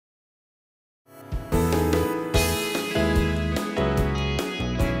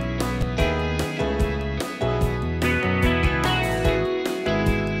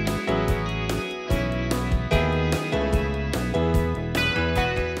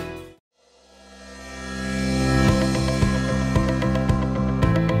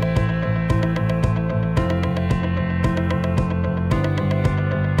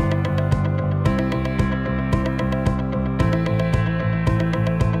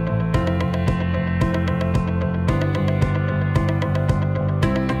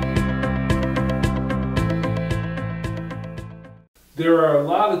There are a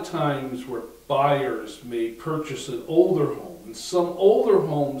lot of times where buyers may purchase an older home, and some older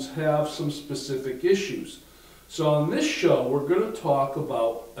homes have some specific issues. So on this show, we're going to talk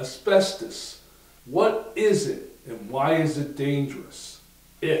about asbestos. What is it and why is it dangerous?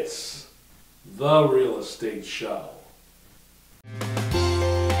 It's the real estate show.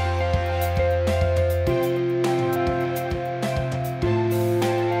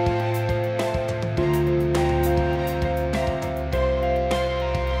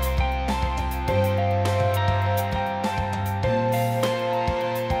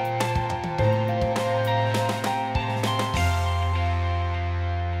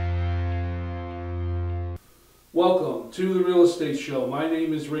 Welcome to the Real Estate Show. My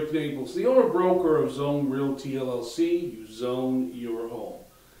name is Rick Naples, the owner-broker of Zone Realty LLC. You zone your home.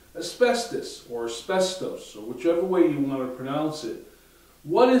 Asbestos, or asbestos, or whichever way you want to pronounce it.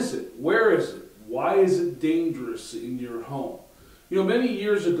 What is it? Where is it? Why is it dangerous in your home? You know, many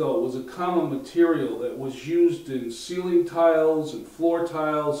years ago it was a common material that was used in ceiling tiles and floor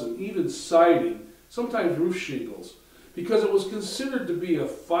tiles and even siding, sometimes roof shingles, because it was considered to be a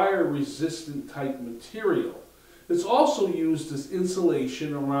fire-resistant type material. It's also used as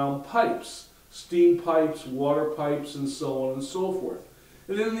insulation around pipes, steam pipes, water pipes, and so on and so forth.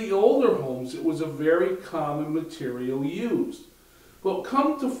 And in the older homes, it was a very common material used. But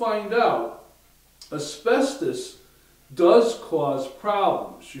come to find out, asbestos does cause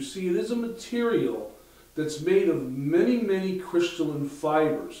problems. You see, it is a material that's made of many, many crystalline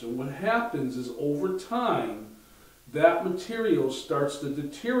fibers. And what happens is over time, that material starts to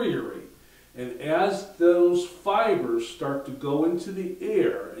deteriorate. And as those fibers start to go into the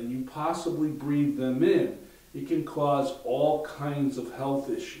air and you possibly breathe them in, it can cause all kinds of health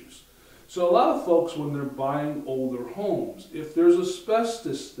issues. So a lot of folks, when they're buying older homes, if there's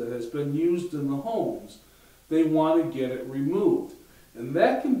asbestos that has been used in the homes, they want to get it removed. And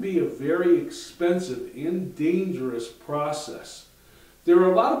that can be a very expensive and dangerous process. There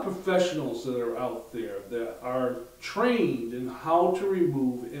are a lot of professionals that are out there that are trained in how to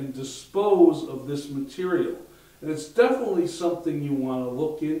remove and dispose of this material. And it's definitely something you want to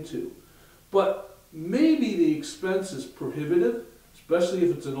look into. But maybe the expense is prohibitive, especially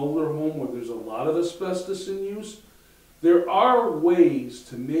if it's an older home where there's a lot of asbestos in use. There are ways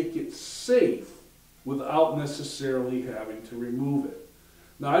to make it safe without necessarily having to remove it.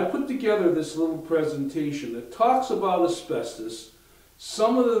 Now, I put together this little presentation that talks about asbestos,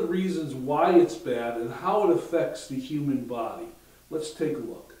 some of the reasons why it's bad, and how it affects the human body. Let's take a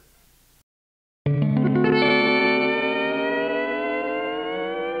look.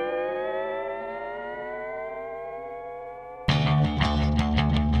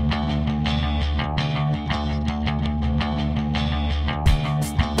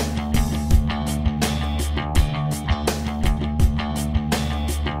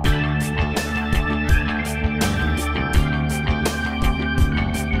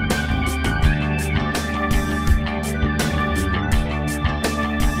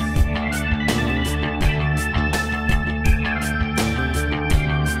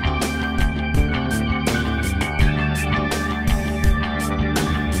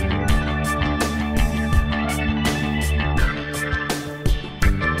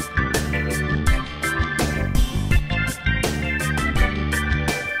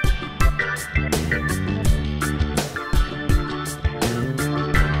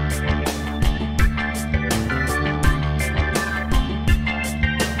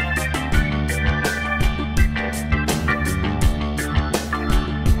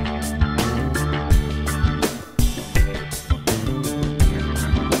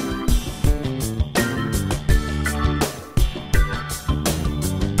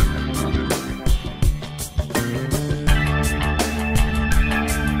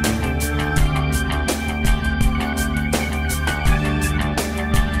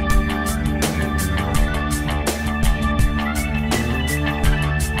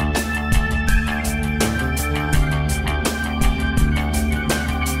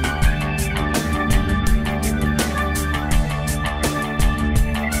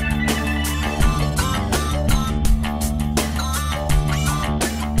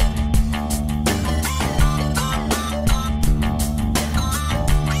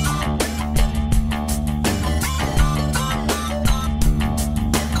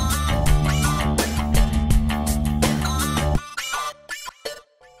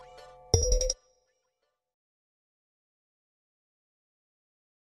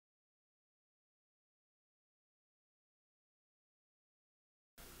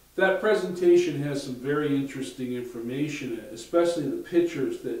 That presentation has some very interesting information, especially the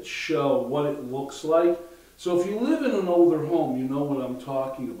pictures that show what it looks like. So if you live in an older home, you know what I'm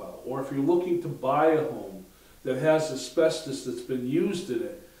talking about. Or if you're looking to buy a home that has asbestos that's been used in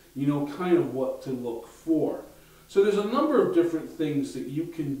it, you know kind of what to look for. So there's a number of different things that you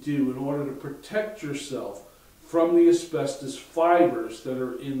can do in order to protect yourself from the asbestos fibers that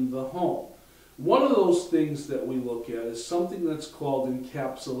are in the home. One of those things that we look at is something that's called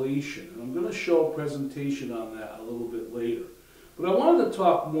encapsulation. And I'm going to show a presentation on that a little bit later. But I wanted to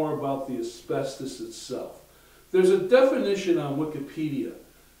talk more about the asbestos itself. There's a definition on Wikipedia,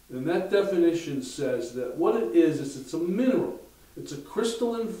 and that definition says that what it is it's a mineral. It's a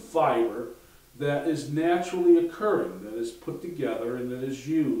crystalline fiber that is naturally occurring, that is put together and that is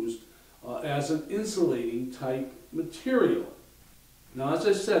used as an insulating type material. Now, as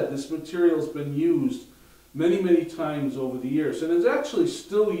I said, this material has been used many, many times over the years, and is actually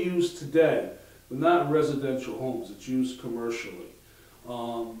still used today, but not in residential homes. It's used commercially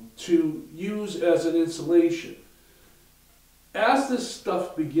to use as an insulation. As this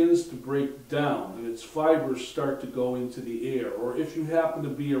stuff begins to break down and its fibers start to go into the air, or if you happen to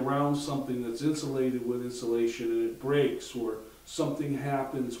be around something that's insulated with insulation and it breaks, or something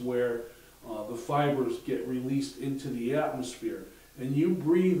happens where the fibers get released into the atmosphere and you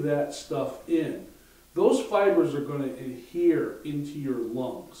breathe that stuff in, those fibers are going to adhere into your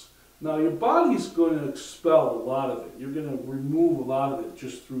lungs. Now your body's going to expel a lot of it. You're going to remove a lot of it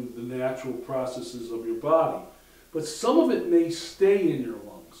just through the natural processes of your body. But some of it may stay in your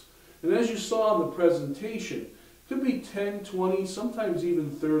lungs. And as you saw in the presentation, it could be 10, 20, sometimes even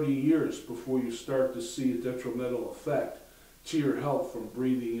 30 years before you start to see a detrimental effect to your health from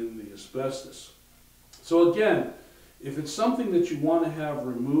breathing in the asbestos. So again, if it's something that you want to have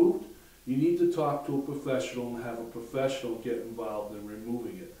removed, you need to talk to a professional and have a professional get involved in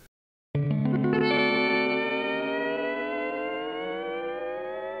removing it.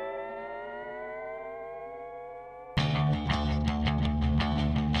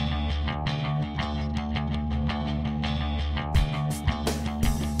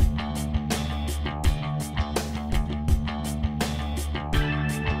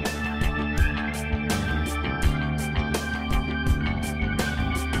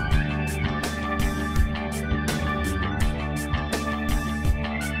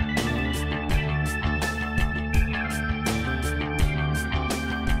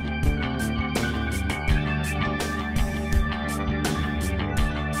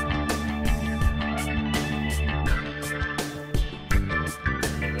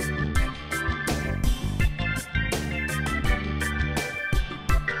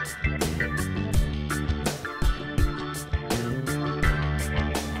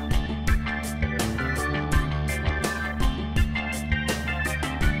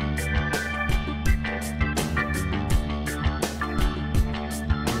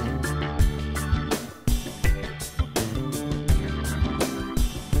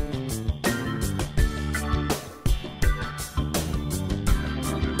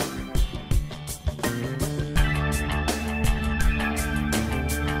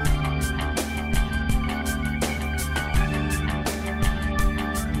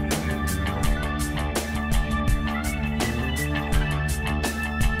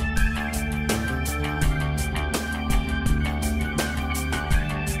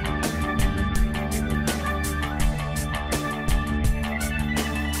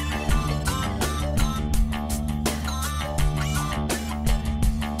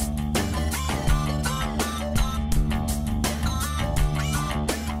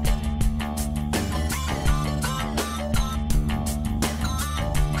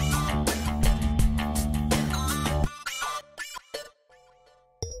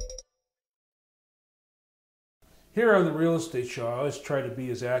 Here on the Real Estate Show, I always try to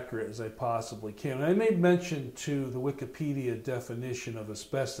be as accurate as I possibly can. And I made mention to the Wikipedia definition of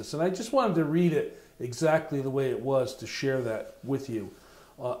asbestos, and I just wanted to read it exactly the way it was to share that with you.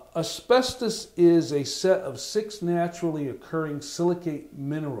 Asbestos is a set of 6 naturally occurring silicate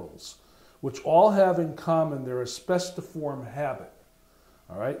minerals, which all have in common their asbestiform habit.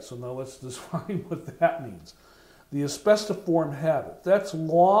 All right, so now let's define what that means. The asbestiform habit, that's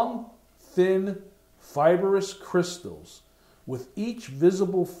long, thin, fibrous crystals with each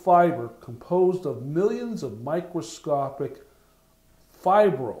visible fiber composed of millions of microscopic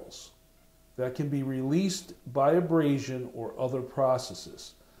fibrils that can be released by abrasion or other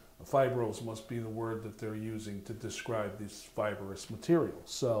processes. Fibrils must be the word that they're using to describe this fibrous material.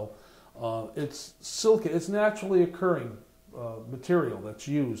 So it's silicate, it's naturally occurring material that's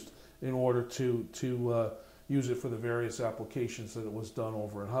used in order to use it for the various applications that it was done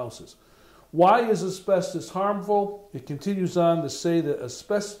over in houses. Why is asbestos harmful? It continues on to say that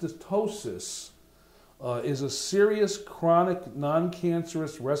asbestosis is a serious chronic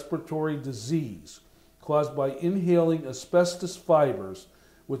non-cancerous respiratory disease caused by inhaling asbestos fibers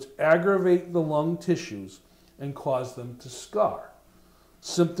which aggravate the lung tissues and cause them to scar.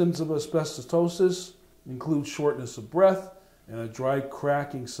 Symptoms of asbestosis include shortness of breath and a dry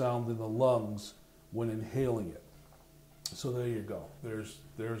cracking sound in the lungs when inhaling it. So there you go. There's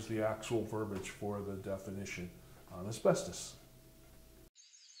the actual verbiage for the definition on asbestos.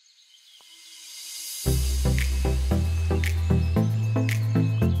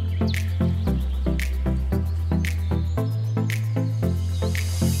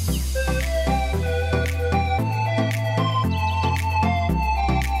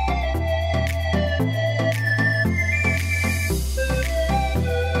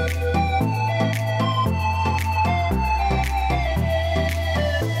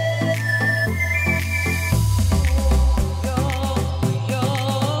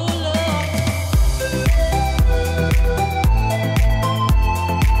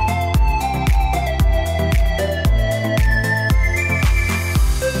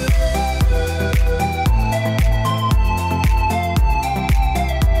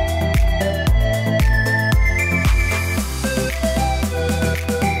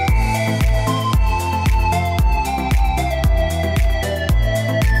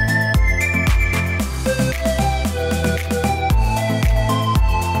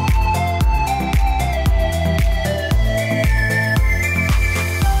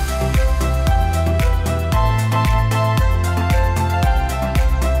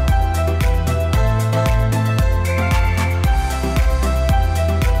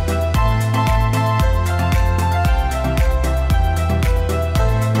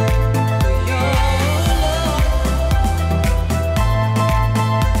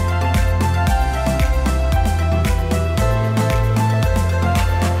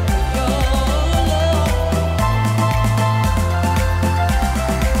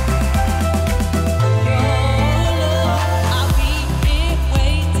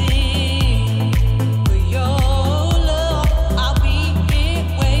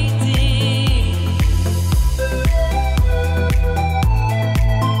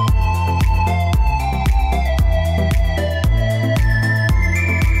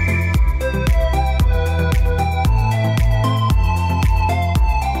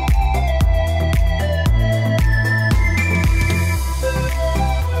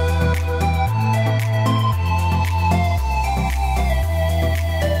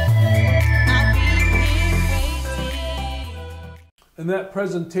 In that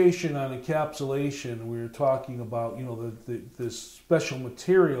presentation on encapsulation, we were talking about, this special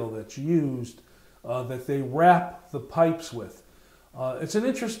material that's used that they wrap the pipes with. It's an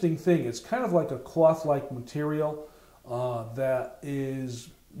interesting thing. It's kind of like a cloth-like material that is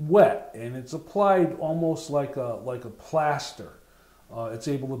wet, and it's applied almost like a plaster. It's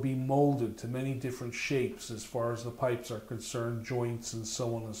able to be molded to many different shapes as far as the pipes are concerned, joints and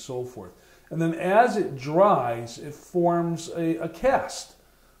so on and so forth. And then as it dries, it forms a cast,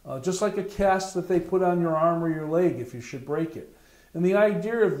 just like a cast that they put on your arm or your leg if you should break it. And the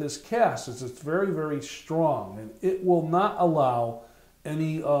idea of this cast is it's very, very strong, and it will not allow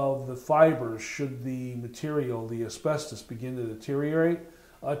any of the fibers, should the material, the asbestos, begin to deteriorate,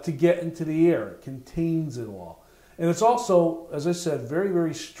 to get into the air. It contains it all. And it's also, as I said, very,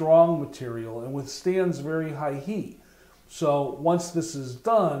 very strong material and withstands very high heat. So once this is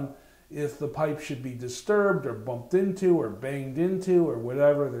done, if the pipe should be disturbed or bumped into or banged into or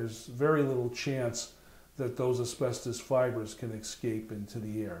whatever, there's very little chance that those asbestos fibers can escape into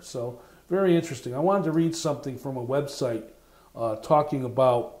the air. So very interesting. I wanted to read something from a website talking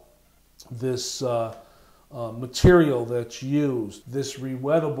about this material that's used, this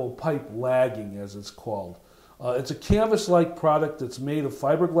rewettable pipe lagging, as it's called. It's a canvas-like product that's made of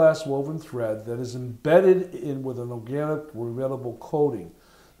fiberglass woven thread that is embedded in with an organic rewettable coating.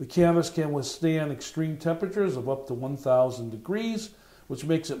 The canvas can withstand extreme temperatures of up to 1,000 degrees, which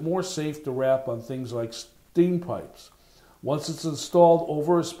makes it more safe to wrap on things like steam pipes. Once it's installed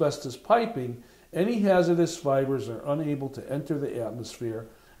over asbestos piping, any hazardous fibers are unable to enter the atmosphere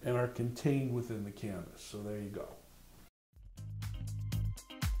and are contained within the canvas. So there you go.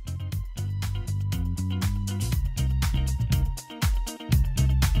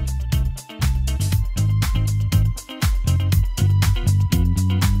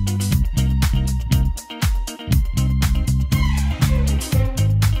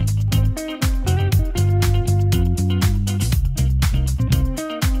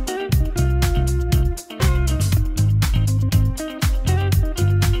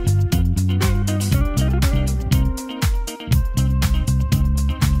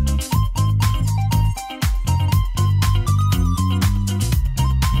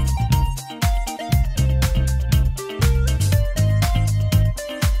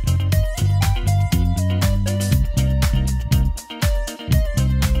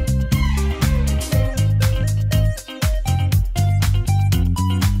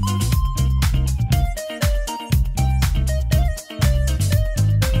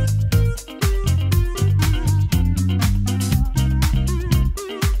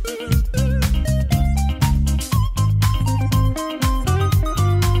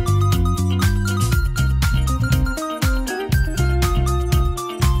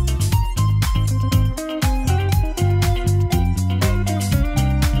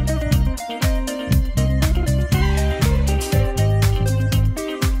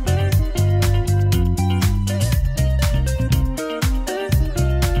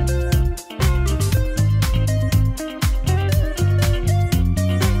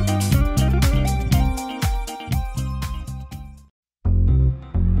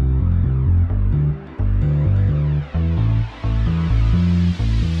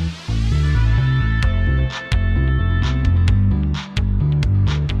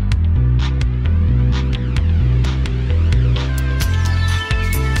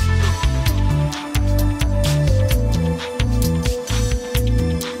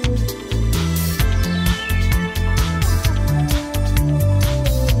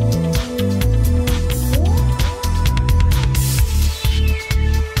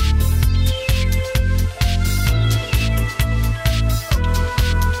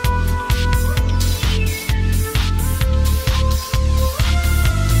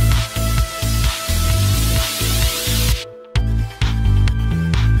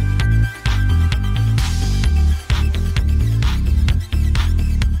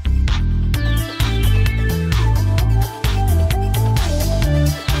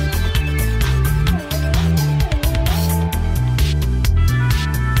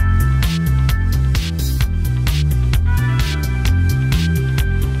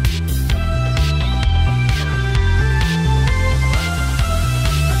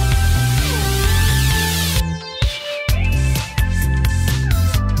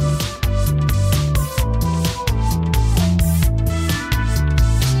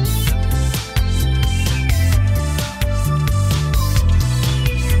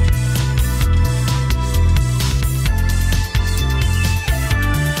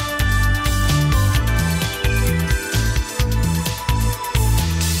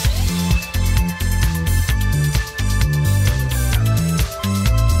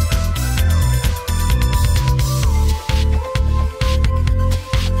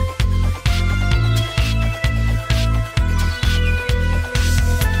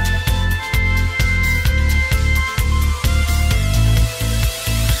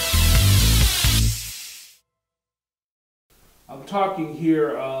 talking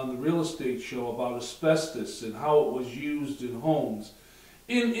here on the Real Estate Show about asbestos and how it was used in homes,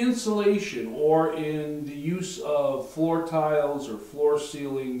 in insulation or in the use of floor tiles or floor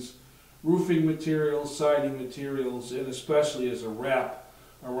ceilings, roofing materials, siding materials, and especially as a wrap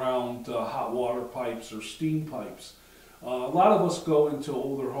around hot water pipes or steam pipes. A lot of us go into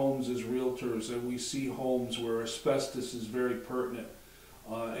older homes as realtors and we see homes where asbestos is very pertinent.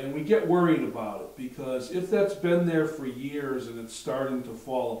 And we get worried about it because if that's been there for years and it's starting to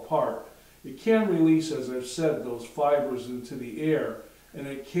fall apart, it can release, as I've said, those fibers into the air, and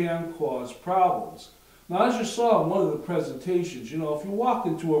it can cause problems. Now, as you saw in one of the presentations, you know, if you walk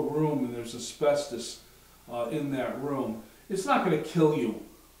into a room and there's asbestos in that room, it's not going to kill you.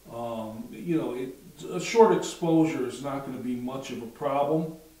 You know, a short exposure is not going to be much of a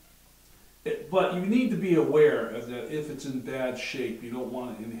problem. But you need to be aware that if it's in bad shape, you don't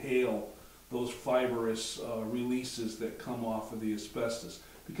want to inhale those fibrous releases that come off of the asbestos,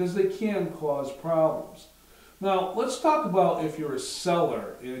 because they can cause problems. Now, let's talk about if you're a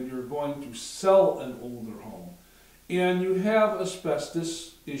seller and you're going to sell an older home and you have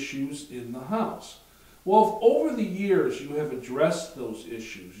asbestos issues in the house. Well, if over the years you have addressed those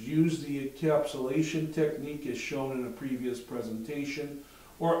issues, used the encapsulation technique as shown in a previous presentation,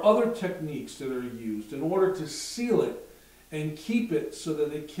 or other techniques that are used in order to seal it and keep it so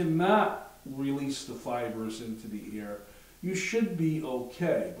that it cannot release the fibers into the air, you should be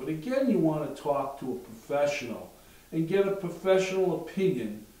okay. But again, you want to talk to a professional and get a professional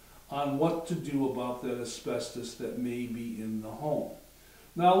opinion on what to do about that asbestos that may be in the home.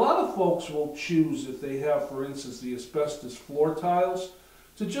 Now, a lot of folks will choose, if they have, for instance, the asbestos floor tiles,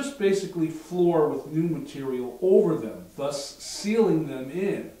 to just basically floor with new material over them, thus sealing them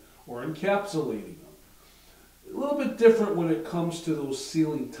in or encapsulating them. A little bit different when it comes to those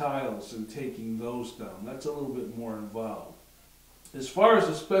ceiling tiles and taking those down. That's a little bit more involved. As far as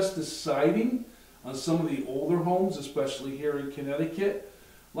asbestos siding on some of the older homes, especially here in Connecticut,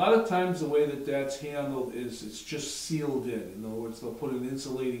 a lot of times the way that that's handled is it's just sealed in. In other words, they'll put an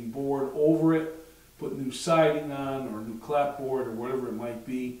insulating board over it, put new siding on or new clapboard or whatever it might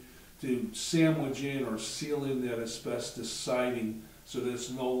be to sandwich in or seal in that asbestos siding so that it's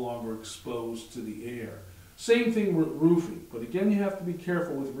no longer exposed to the air. Same thing with roofing, but again, you have to be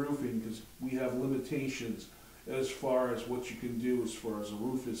careful with roofing because we have limitations as far as what you can do as far as a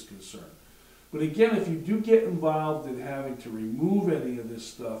roof is concerned. But again, if you do get involved in having to remove any of this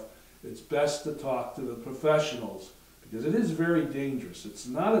stuff, it's best to talk to the professionals, because it is very dangerous. It's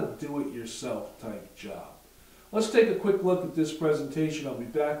not a do-it-yourself type job. Let's take a quick look at this presentation. I'll be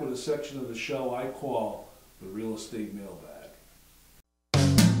back with a section of the show I call the Real Estate Mailbag.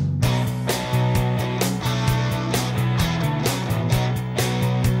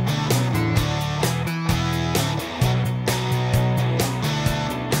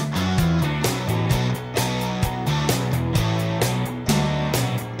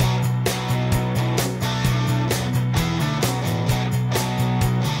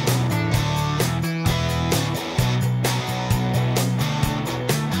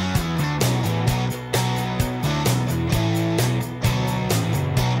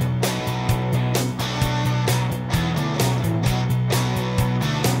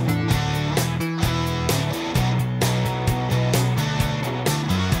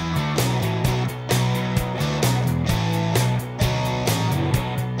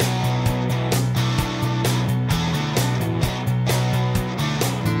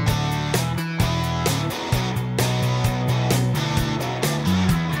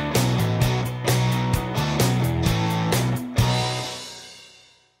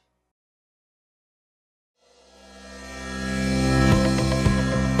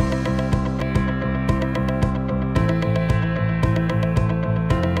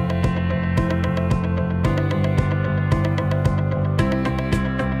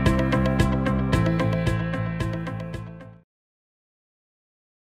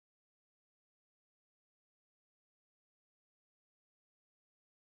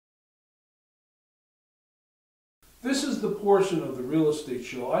 This is the portion of the Real Estate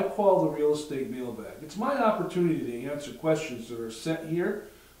Show I call the Real Estate Mailbag. It's my opportunity to answer questions that are sent here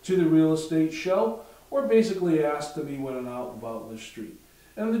to the Real Estate Show, or basically asked to me when I'm out and about in the street.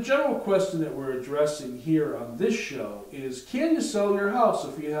 And the general question that we're addressing here on this show is, can you sell your house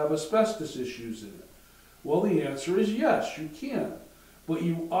if you have asbestos issues in it? Well, the answer is yes, you can. But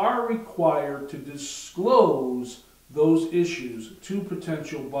you are required to disclose those issues to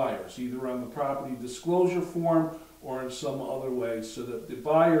potential buyers, either on the property disclosure form or in some other way, so that the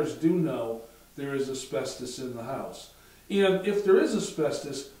buyers do know there is asbestos in the house. And if there is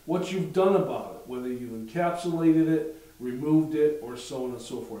asbestos, what you've done about it, whether you encapsulated it, removed it, or so on and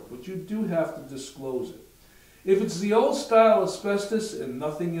so forth. But you do have to disclose it. If it's the old style asbestos and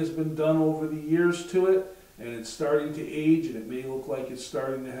nothing has been done over the years to it, and it's starting to age and it may look like it's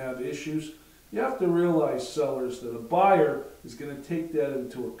starting to have issues, you have to realize, sellers, that a buyer is going to take that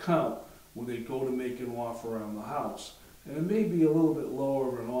into account when they go to make an offer on the house. And it may be a little bit lower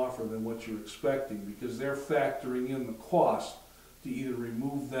of an offer than what you're expecting because they're factoring in the cost to either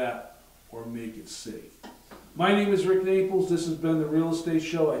remove that or make it safe. My name is Rick Naples. This has been The Real Estate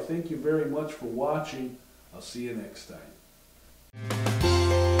Show. I thank you very much for watching. I'll see you next time.